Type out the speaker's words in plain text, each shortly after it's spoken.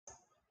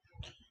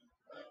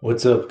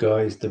What's up,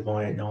 guys?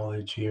 Divine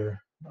Knowledge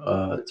here.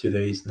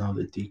 Today's not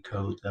a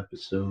decode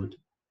episode.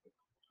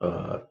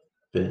 Uh,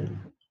 been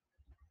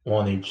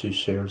wanting to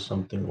share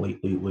something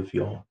lately with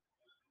y'all,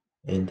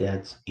 and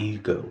that's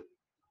ego.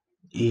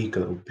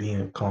 Ego,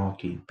 being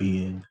cocky,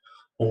 being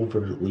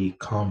overly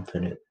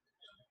confident.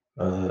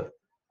 Uh,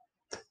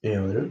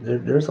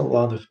 there's a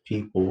lot of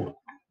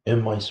people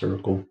in my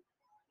circle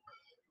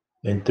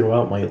and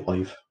throughout my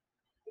life.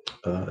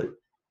 Uh,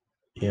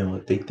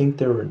 they think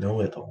they're a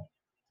know-it-all.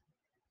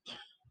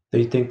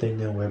 They think they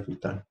know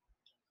everything.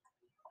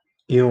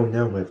 You don't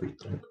know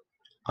everything.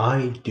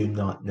 I do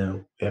not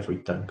know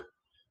everything.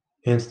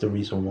 Hence the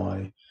reason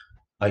why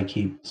I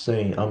keep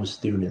saying I'm a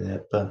student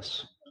at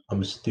best.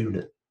 I'm a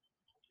student.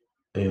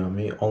 You know what I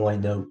mean? All I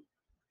know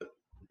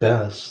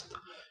best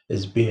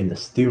is being a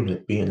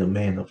student, being a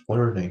man of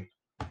learning.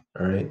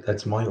 All right.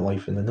 That's my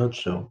life in a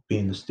nutshell,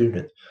 being a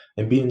student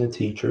and being a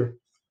teacher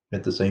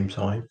at the same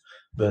time.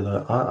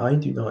 But I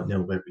do not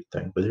know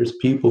everything. But there's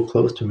people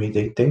close to me,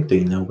 they think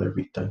they know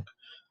everything.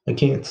 I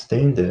can't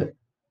stand it.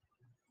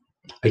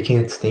 I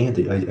can't stand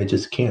it. I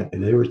just can't.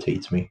 It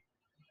irritates me.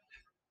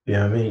 You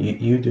know what I mean?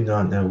 You do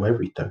not know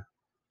everything.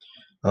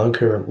 I don't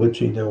care what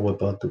you know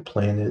about the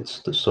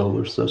planets, the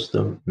solar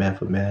system,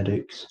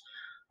 mathematics.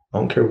 I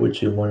don't care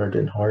what you learned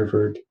in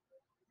Harvard.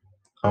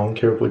 I don't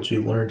care what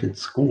you learned in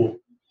school.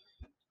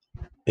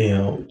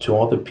 To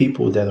all the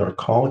people that are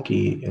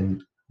cocky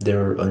and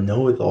they're a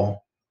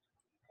know-it-all,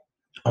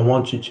 I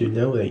want you to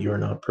know that you're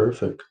not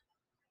perfect.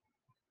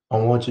 I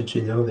want you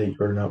to know that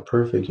you're not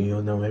perfect. You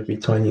don't know every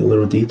tiny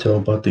little detail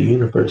about the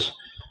universe.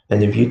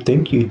 And if you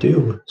think you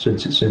do,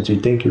 since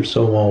you think you're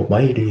so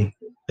almighty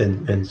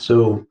and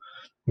so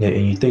yeah,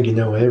 and you think you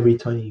know every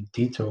tiny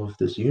detail of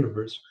this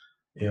universe,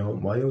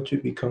 why don't you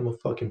become a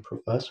fucking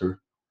professor?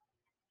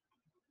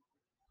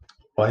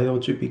 Why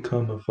don't you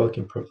become a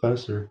fucking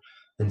professor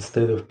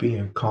instead of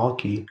being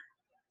cocky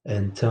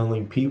and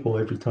telling people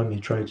every time you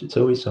try to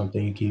tell you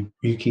something,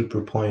 you keep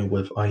replying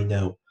with I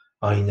know,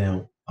 I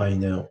know, I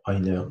know, I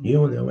know. You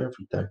don't know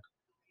everything.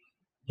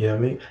 You know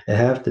what I mean? And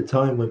half the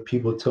time when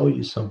people tell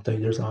you something,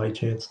 there's a high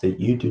chance that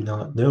you do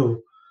not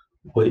know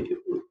what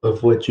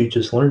of what you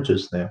just learned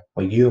just now.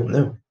 Like you don't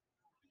know.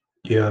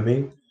 You know what I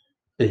mean?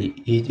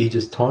 He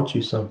just taught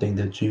you something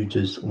that you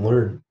just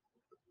learned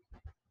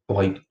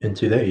like in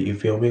today. You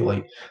feel me?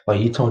 Like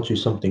he taught you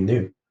something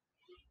new.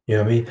 You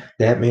know what I mean?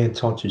 That man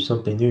taught you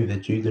something new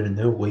that you didn't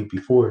know way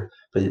before,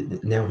 but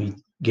now he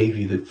gave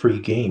you the free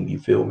game. You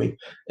feel me?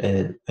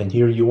 And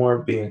here you are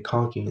being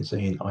cocky and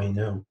saying, "I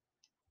know."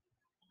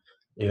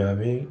 You know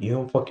what I mean? You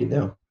don't fucking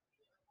know.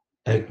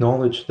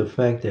 Acknowledge the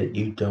fact that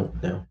you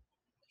don't know.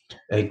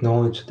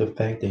 Acknowledge the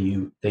fact that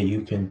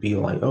you can be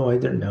like, "Oh, I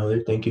didn't know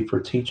that. Thank you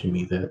for teaching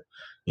me that."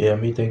 Yeah, I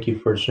mean, thank you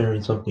for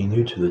sharing something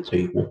new to the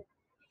table.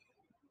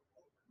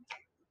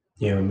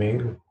 You know what I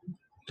mean?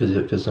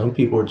 Because some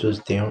people are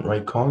just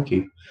downright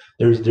cocky.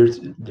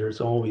 There's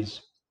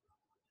always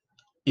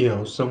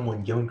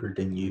someone younger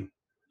than you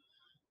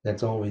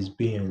that's always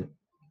being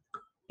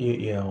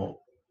you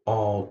know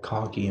all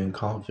cocky and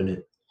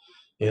confident.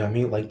 You know what I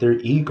mean? Like their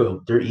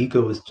ego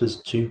is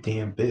just too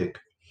damn big.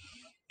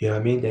 You know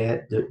what I mean?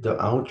 That the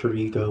outer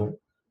ego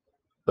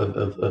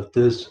of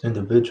this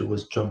individual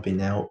is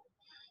jumping out,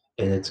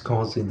 and it's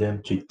causing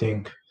them to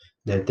think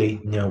that they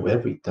know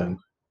everything.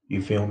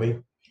 You feel me?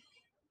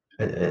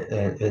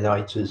 And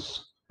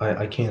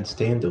I can't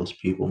stand those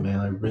people,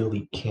 man. I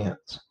really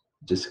can't.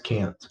 Just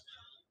can't.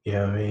 You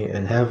know what I mean?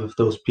 And half of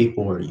those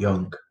people are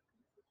young.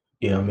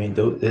 You know what I mean?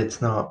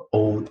 It's not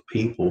old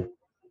people.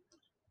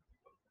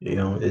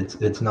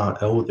 It's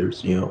not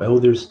elders.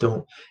 Elders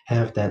don't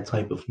have that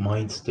type of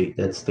mind state,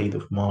 that state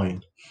of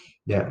mind,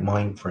 that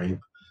mind frame.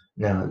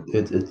 Now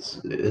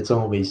it's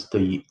always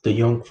the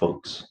young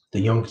folks, the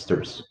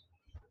youngsters.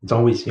 It's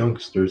always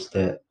youngsters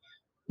that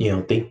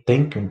they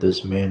think in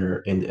this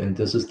manner, and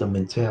this is the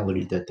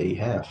mentality that they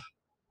have.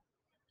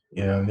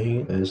 You know what I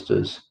mean? It's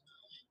just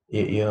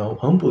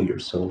humble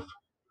yourself,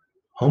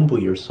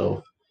 humble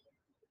yourself,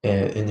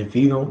 and if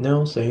you don't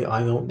know, say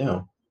I don't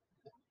know,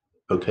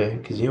 okay?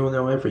 Because you don't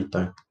know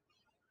everything.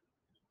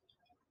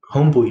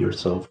 Humble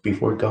yourself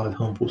before God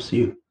humbles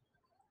you,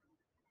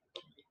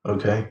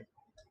 okay?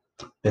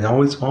 And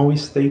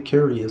always stay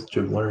curious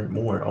to learn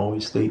more.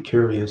 Always stay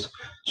curious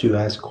to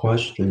ask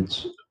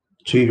questions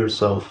to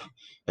yourself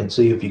and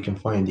see if you can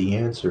find the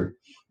answer.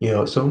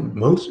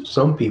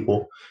 Some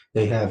people,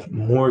 they have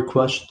more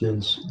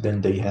questions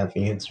than they have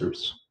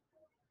answers.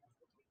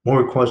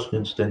 More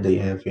questions than they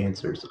have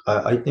answers.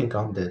 I think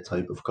I'm that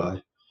type of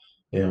guy.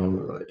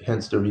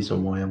 Hence the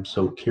reason why I'm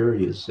so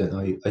curious, and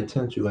I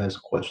tend to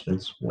ask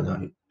questions when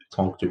I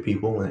talk to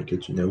people, when I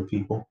get to know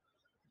people.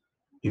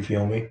 You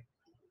feel me?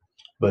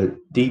 But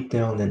deep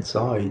down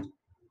inside,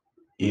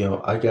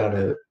 I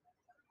gotta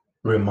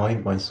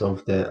remind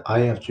myself that I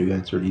have to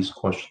answer these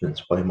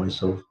questions by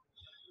myself.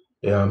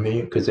 You know what I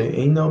mean? Because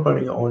ain't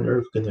nobody on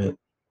earth gonna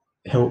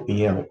help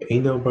me out.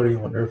 Ain't nobody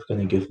on earth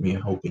gonna give me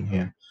a helping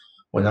hand.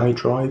 When I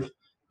drive,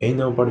 ain't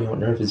nobody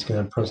on earth is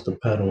gonna press the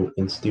pedal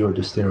and steer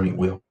the steering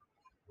wheel.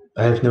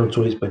 I have no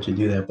choice but to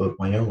do that, but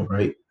my own,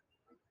 right?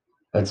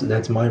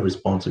 That's my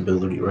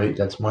responsibility, right?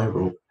 That's my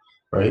role,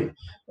 right?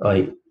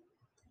 Like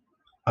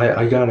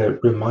I gotta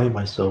remind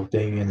myself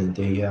day in and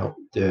day out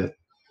that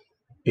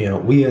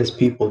we as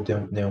people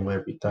don't know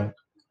everything.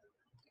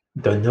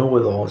 The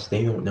know-it-alls,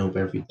 they don't know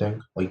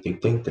everything like they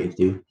think they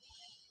do.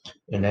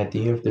 And at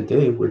the end of the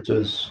day, we're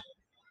just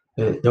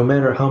no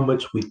matter how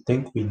much we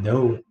think we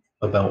know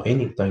about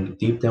anything,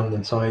 deep down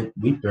inside,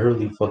 we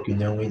barely fucking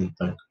know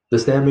anything.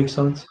 Does that make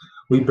sense?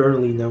 We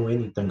barely know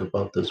anything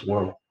about this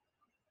world.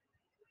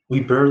 We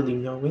barely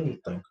know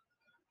anything.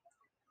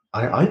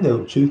 I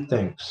know two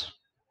things.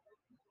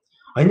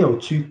 I know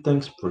two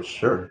things for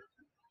sure.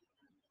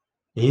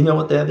 And you know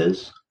what that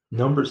is?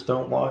 Numbers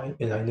don't lie,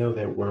 and I know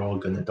that we're all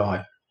gonna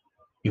die.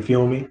 You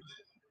feel me?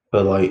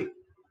 But like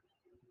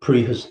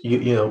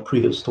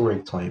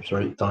prehistoric times,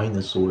 right?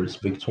 Dinosaurs,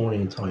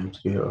 Victorian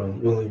times,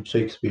 William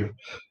Shakespeare.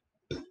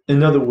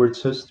 In other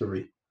words,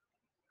 history,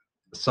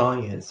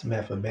 science,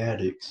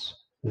 mathematics,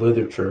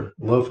 literature.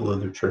 Love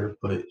literature,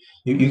 but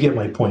you get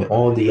my point.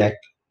 All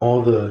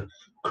the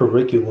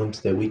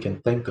curriculums that we can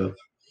think of.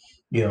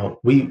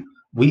 We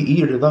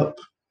eat it up.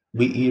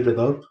 We eat it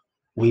up.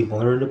 We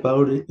learn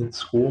about it in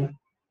school.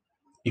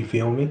 You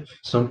feel me?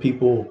 Some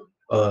people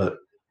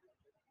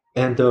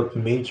end up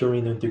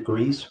majoring in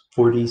degrees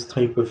for these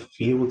type of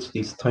fields,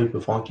 these type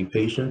of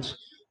occupations.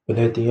 But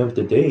at the end of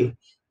the day,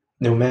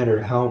 no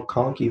matter how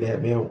cocky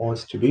that man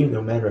wants to be,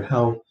 no matter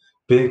how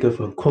big of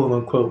a quote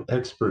unquote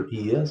expert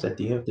he is, at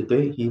the end of the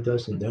day, he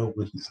doesn't know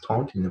what he's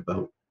talking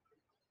about.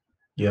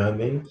 You know what I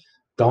mean?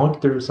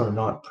 Doctors are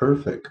not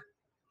perfect.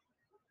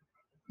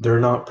 They're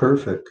not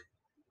perfect.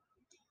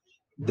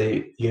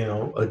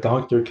 A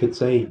doctor could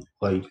say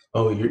like,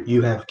 "Oh,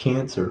 you have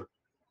cancer."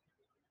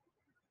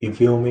 You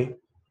feel me?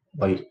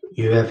 Like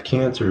you have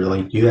cancer.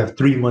 Like you have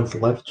 3 months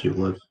left to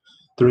live.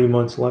 3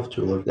 months left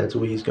to live. That's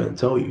what he's gonna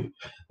tell you.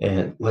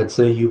 And let's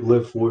say you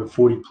live for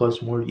 40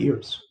 plus more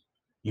years.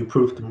 You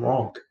proved him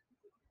wrong.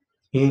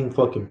 He ain't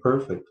fucking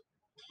perfect.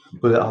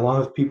 But a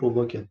lot of people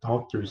look at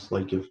doctors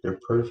like if they're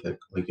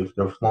perfect, like if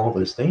they're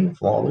flawless. They ain't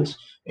flawless.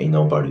 Ain't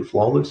nobody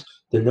flawless.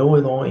 The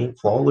know-it-all ain't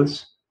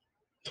flawless.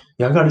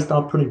 Y'all gotta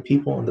stop putting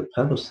people on the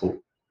pedestal.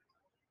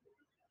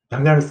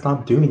 Y'all gotta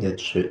stop doing that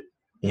shit.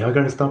 And y'all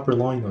gotta stop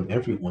relying on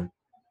everyone.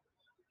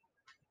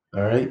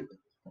 All right?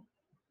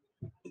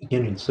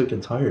 Getting sick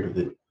and tired of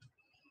it.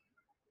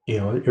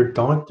 Your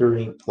doctor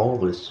ain't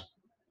flawless.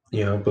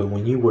 But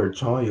when you were a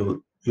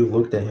child, you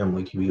looked at him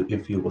like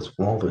if he was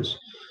flawless.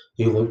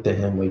 You looked at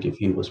him like if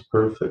he was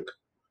perfect.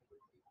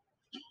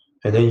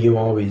 And then you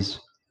always,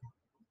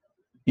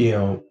 you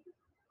know,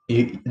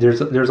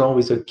 there's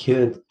always a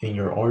kid in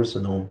your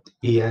arsenal.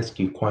 He asks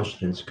you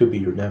questions. Could be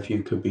your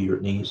nephew, could be your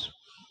niece.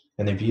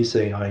 And if you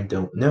say I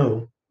don't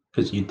know,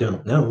 because you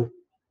don't know,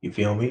 you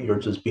feel me? You're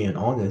just being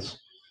honest.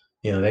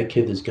 That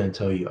kid is gonna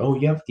tell you, oh,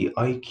 you have the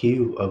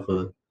IQ of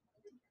a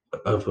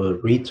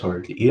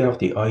retard. You have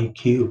the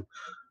IQ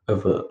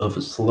of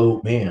a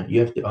slow man.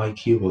 You have the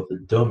IQ of a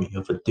dummy,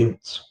 of a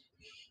dunce.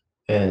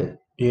 And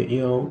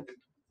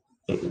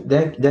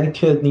that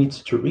kid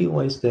needs to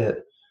realize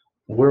that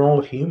we're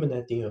all human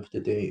at the end of the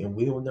day, and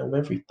we don't know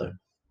everything.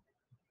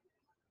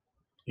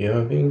 You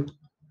know what I mean?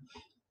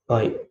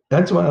 Like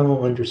that's why I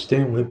don't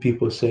understand when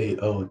people say,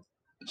 "Oh,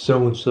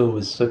 so and so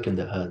is sick in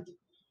the head."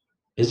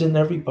 Isn't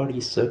everybody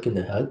sick in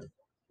the head?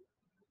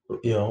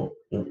 You know,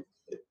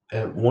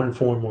 at one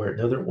form or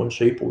another, one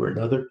shape or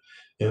another.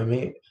 You know what I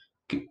mean?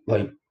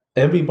 Like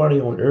everybody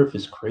on earth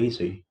is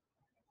crazy.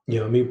 You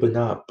know what I mean? But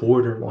not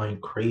borderline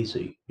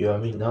crazy. You know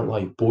what I mean? Not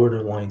like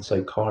borderline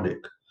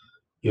psychotic.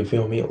 You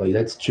feel me? Like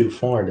that's too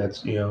far.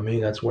 That's you know what I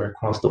mean? That's where I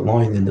crossed the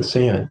line in the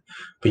sand.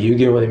 But you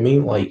get what I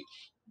mean? Like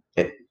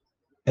e-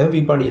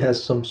 everybody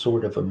has some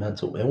sort of a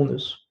mental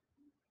illness.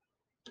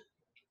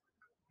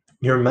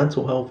 Your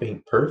mental health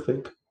ain't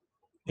perfect,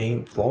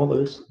 ain't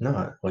flawless.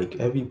 Not like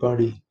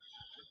everybody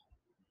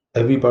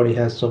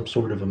has some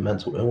sort of a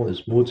mental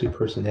illness,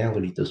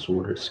 multi-personality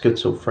disorder,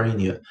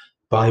 schizophrenia,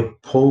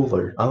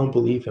 bipolar. I don't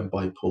believe in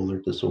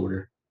bipolar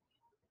disorder.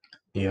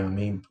 You know what I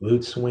mean?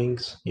 Mood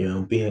swings,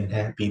 being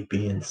happy,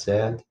 being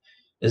sad.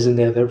 Isn't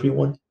that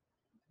everyone?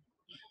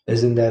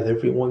 Isn't that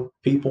everyone,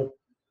 people?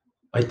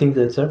 I think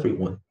that's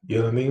everyone. You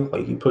know what I mean?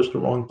 Like you push the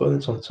wrong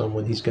buttons on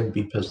someone, he's gonna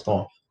be pissed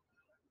off.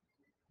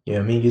 You know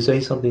what I mean? You say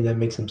something that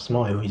makes him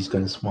smile, he's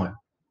gonna smile.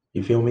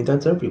 You feel me?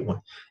 That's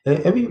everyone.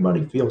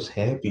 Everybody feels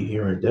happy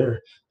here and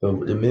there,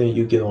 but the minute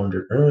you get on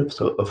their nerves,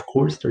 so of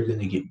course they're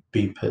gonna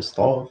be pissed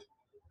off.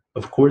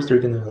 Of course they're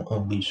gonna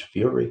unleash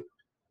fury,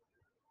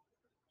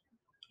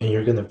 and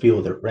you're gonna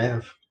feel their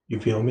wrath. You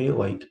feel me?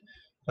 Like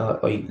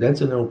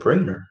that's a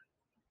no-brainer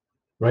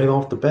right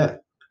off the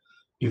bat.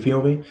 You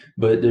feel me?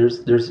 But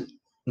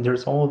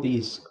there's all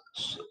these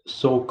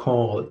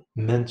so-called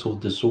mental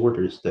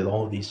disorders that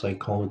all these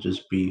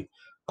psychologists be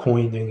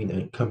coining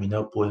and coming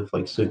up with,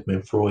 like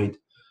Sigmund Freud.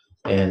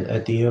 And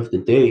at the end of the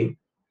day,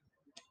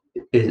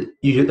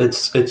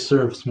 it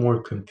serves more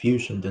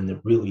confusion than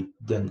it really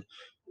than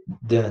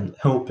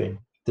helping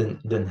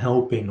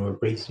or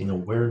raising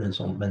awareness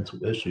on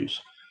mental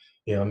issues.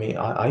 You know what I mean?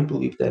 I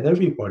believe that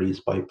everybody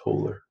is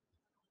bipolar.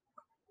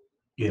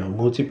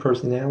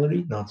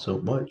 Multi-personality, not so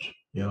much.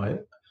 A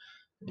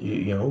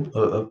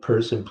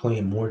person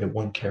playing more than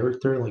one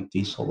character, like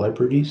these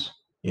celebrities,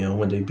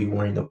 when they be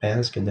wearing a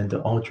mask and then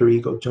the alter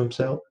ego jumps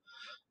out,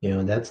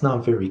 that's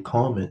not very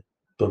common.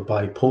 But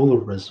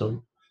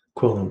bipolarism,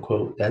 quote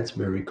unquote, that's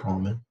very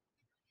common.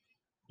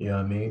 You know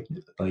what I mean?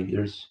 Like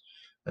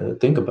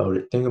think about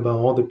it. Think about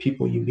all the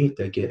people you meet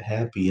that get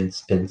happy and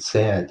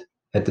sad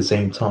at the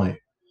same time.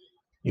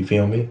 You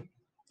feel me?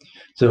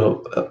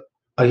 So,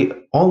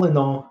 all in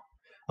all,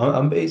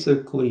 I'm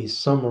basically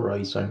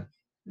summarizing.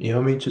 You know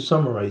what I mean? To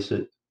summarize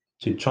it,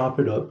 to chop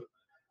it up,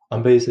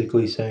 I'm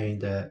basically saying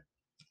that,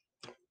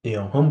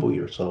 humble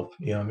yourself.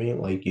 You know what I mean?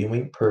 Like, you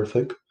ain't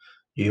perfect.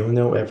 You don't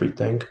know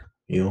everything.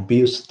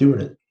 Be a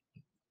student.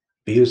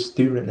 Be a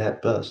student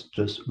at best.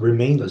 Just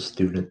remain a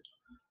student.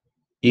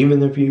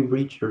 Even if you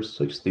reach your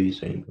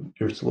 60s and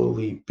you're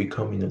slowly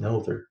becoming an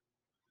elder,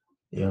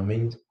 you know what I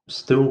mean?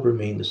 Still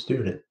remain a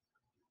student.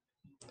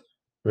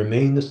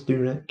 Remain a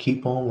student.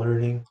 Keep on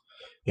learning.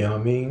 You know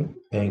what I mean?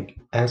 And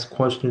ask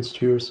questions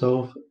to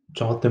yourself.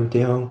 Jot them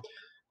down.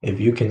 If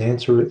you can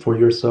answer it for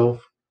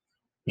yourself,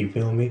 you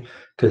feel me?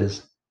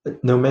 Because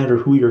no matter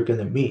who you're going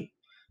to meet,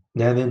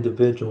 that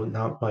individual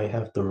not might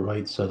have the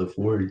right set of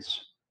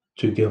words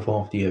to give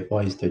off the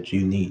advice that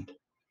you need.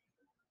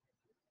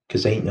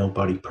 Because ain't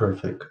nobody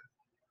perfect.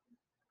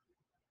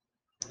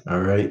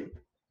 All right.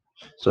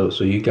 So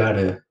you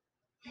gotta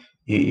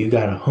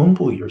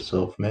humble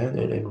yourself, man,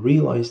 and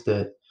realize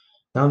that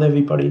not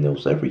everybody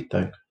knows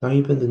everything. Not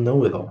even the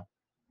know-it-all.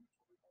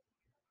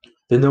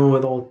 The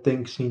know-it-all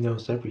thinks he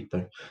knows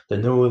everything. The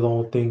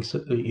know-it-all thinks,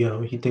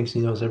 he thinks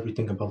he knows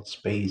everything about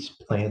space,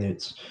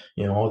 planets,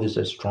 all this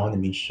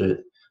astronomy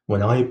shit.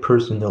 When I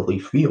personally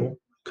feel,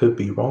 could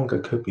be wrong, I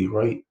could be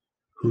right,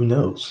 who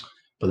knows?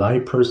 But I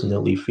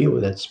personally feel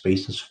that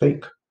space is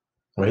fake,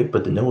 right?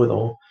 But the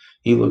know-it-all,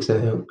 he looks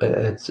at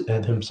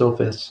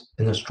himself as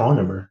an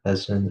astronomer,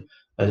 as an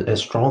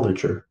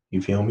astrologer.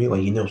 You feel me?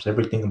 Like he knows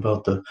everything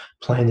about the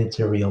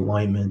planetary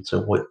alignments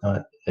and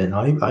whatnot. And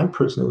I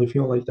personally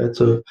feel like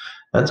that's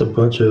a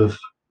bunch of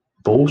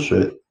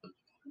bullshit,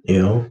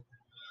 you know.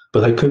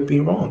 But I could be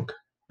wrong.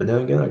 But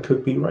then again, I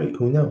could be right.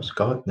 Who knows?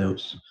 God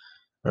knows.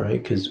 All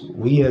right, because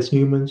we as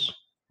humans,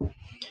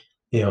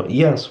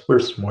 yes, we're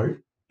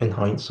smart. In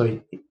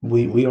hindsight,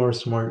 we are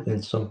smart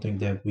in something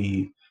that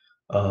we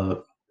uh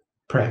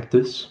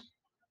practice.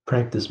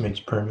 Practice makes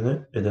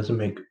permanent. It doesn't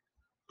make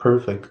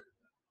perfect.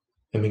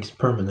 It makes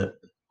permanent.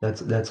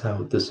 That's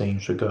how the saying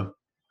should go.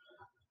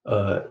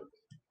 Uh,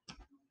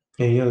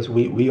 and yes,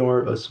 we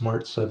are a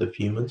smart set of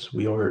humans.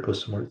 We are a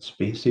smart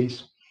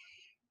species,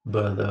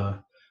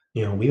 but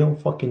we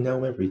don't fucking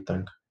know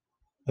everything.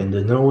 And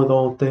the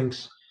know-it-all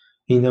thinks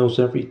he knows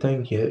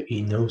everything, yet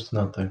he knows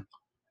nothing.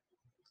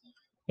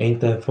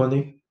 Ain't that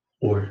funny?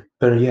 Or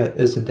better yet,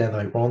 isn't that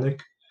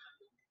ironic?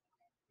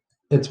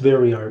 It's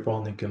very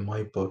ironic in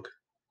my book.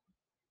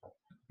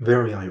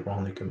 Very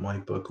ironic in my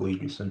book,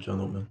 ladies and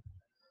gentlemen.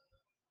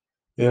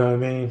 You know what I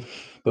mean?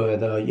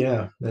 But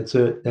yeah, that's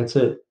it. That's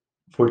it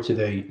for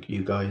today,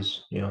 you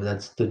guys.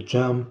 That's the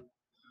gem,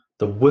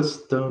 the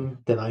wisdom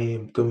that I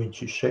am going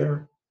to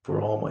share for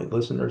all my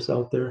listeners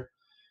out there.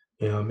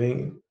 You know what I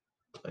mean?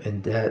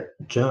 And that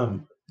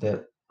gem,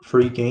 that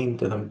free game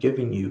that I'm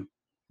giving you,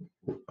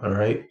 all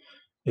right,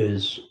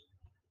 is,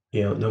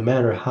 no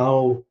matter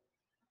how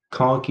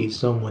cocky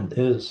someone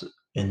is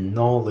in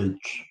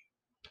knowledge,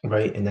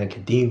 right, in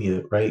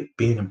academia, right,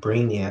 being a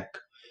brainiac,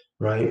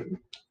 right,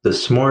 the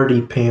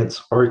smarty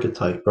pants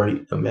archetype,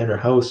 right, no matter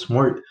how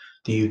smart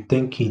do you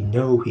think he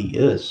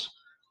is,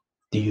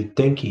 do you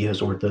think he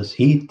is, or does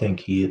he think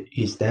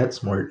he's that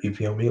smart? You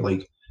feel me?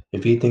 Like,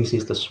 if he thinks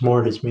he's the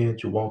smartest man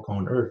to walk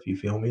on earth, you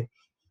feel me?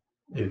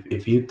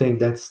 If you think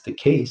that's the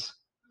case,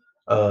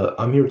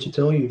 I'm here to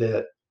tell you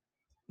that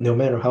no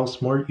matter how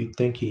smart you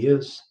think he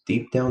is,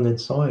 deep down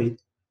inside,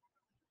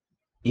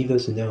 he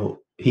doesn't know.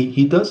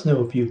 He does know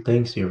a few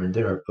things here and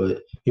there,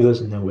 but he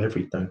doesn't know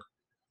everything.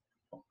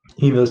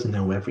 He doesn't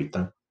know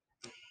everything.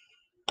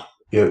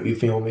 You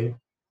feel me?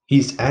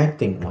 He's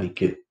acting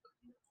like it.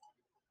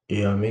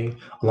 You know what I mean?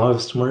 A lot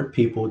of smart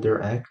people,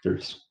 they're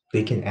actors.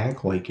 They can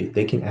act like it.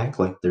 They can act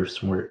like they're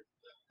smart.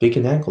 They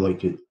can act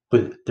like it,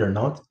 but they're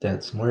not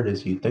that smart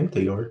as you think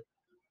they are.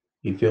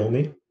 You feel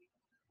me?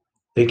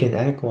 They can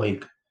act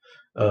like,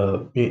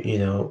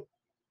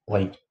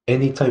 like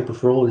any type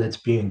of role that's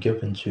being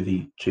given to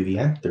the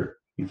actor.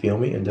 You feel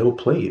me? And they'll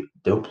play it.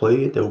 They'll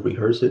play it. They'll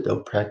rehearse it.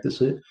 They'll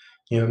practice it.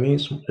 You know what I mean?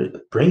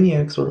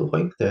 Brainiacs are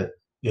like that.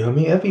 You know what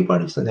I mean?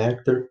 Everybody's an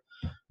actor.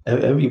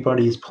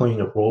 Everybody is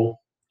playing a role.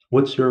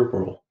 What's your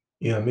role?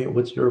 You know what I mean?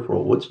 What's your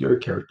role? What's your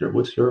character?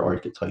 What's your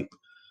archetype?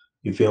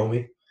 You feel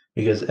me?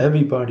 Because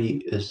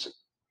everybody is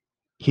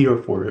here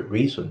for a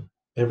reason.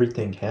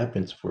 Everything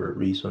happens for a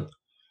reason.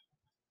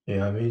 You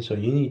know what I mean? So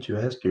you need to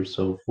ask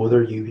yourself, what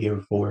are you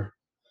here for?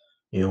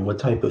 What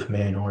type of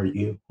man are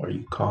you? Are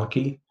you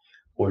cocky?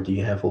 Or do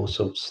you have low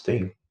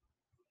self-esteem?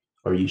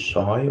 Are you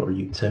shy? Are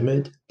you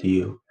timid?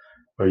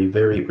 Are you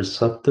very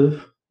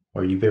receptive?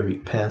 Are you very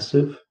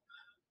passive?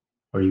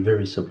 Are you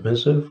very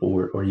submissive?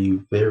 Or are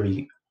you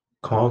very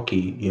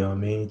cocky? You know what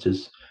I mean?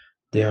 Just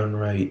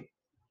downright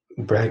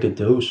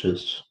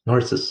braggadocious,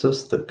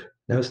 narcissistic.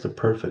 That's the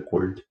perfect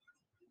word.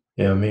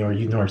 You know what I mean? Are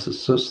you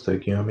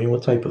narcissistic? You know what I mean?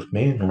 What type of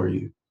man are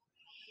you?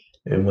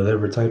 And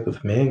whatever type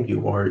of man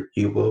you are,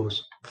 you will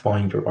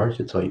find your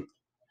archetype.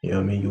 You know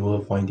what I mean? You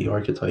will find the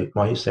archetype.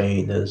 My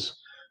saying is,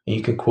 and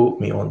you can quote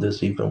me on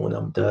this even when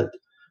I'm dead.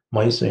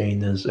 My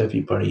saying is,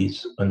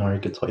 everybody's an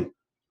archetype.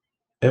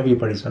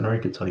 Everybody's an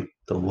archetype.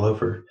 The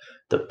lover,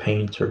 the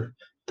painter,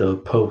 the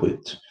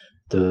poet,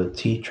 the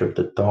teacher,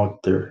 the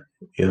doctor,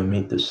 you know what I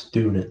mean? The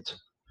student,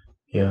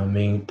 you know what I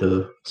mean?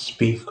 The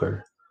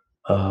speaker,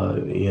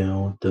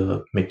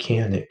 the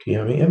mechanic, you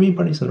know what I mean?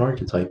 Everybody's an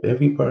archetype.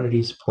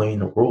 Everybody's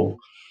playing a role.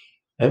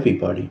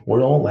 Everybody.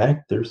 We're all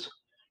actors.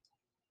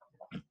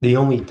 The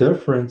only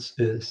difference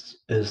is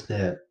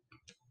that,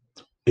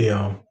 you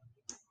know,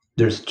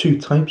 there's two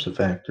types of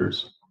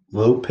actors.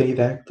 Low paid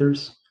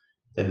actors,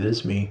 that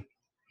is me,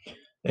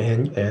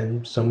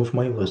 and some of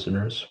my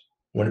listeners.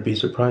 Wouldn't be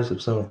surprised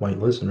if some of my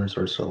listeners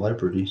are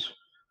celebrities.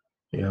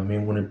 You know what I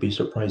mean? Wouldn't be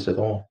surprised at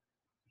all.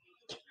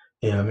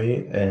 You know what I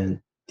mean? And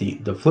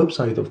the flip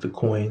side of the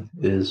coin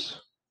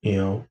is, you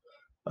know,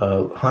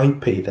 high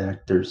paid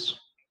actors.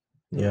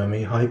 You know what I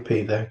mean? High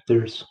paid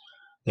actors,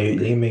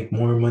 they make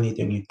more money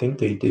than you think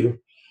they do.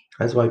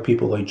 That's why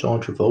people like John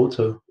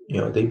Travolta,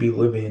 they be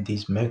living in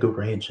these mega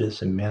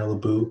ranches in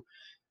Malibu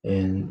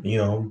and,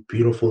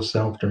 beautiful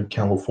Southern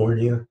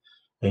California.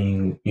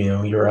 And,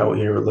 you're out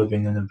here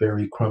living in a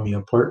very crummy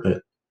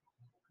apartment.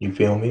 You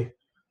feel me?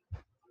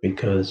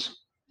 Because,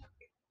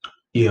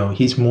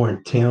 he's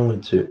more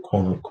talented,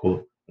 quote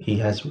unquote. He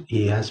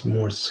has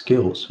more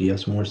skills. He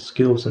has more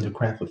skills in the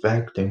craft of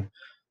acting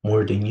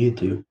more than you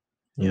do.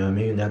 You know what I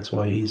mean? That's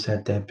why he's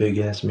at that big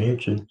ass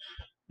mansion,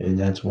 and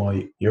that's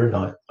why you're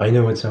not. I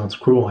know it sounds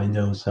cruel. I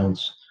know it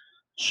sounds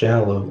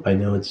shallow. I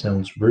know it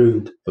sounds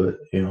rude, but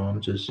I'm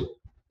just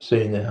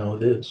saying it how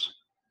it is.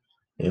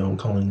 I'm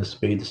calling a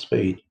spade a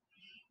spade.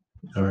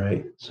 All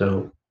right.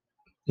 So,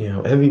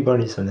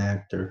 everybody's an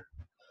actor.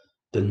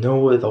 The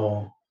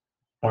know-it-all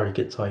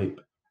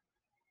archetype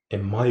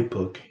in my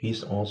book,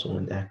 he's also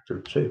an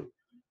actor too.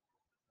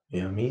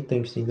 He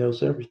thinks he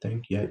knows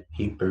everything, yet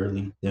he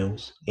barely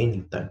knows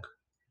anything.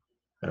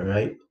 All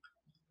right.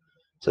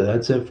 So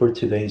that's it for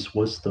today's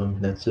wisdom.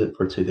 That's it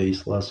for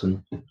today's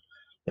lesson.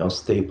 Y'all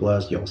stay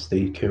blessed. Y'all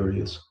stay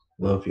curious.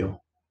 Love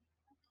y'all.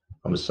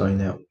 I'm going to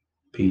sign out.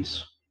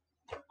 Peace.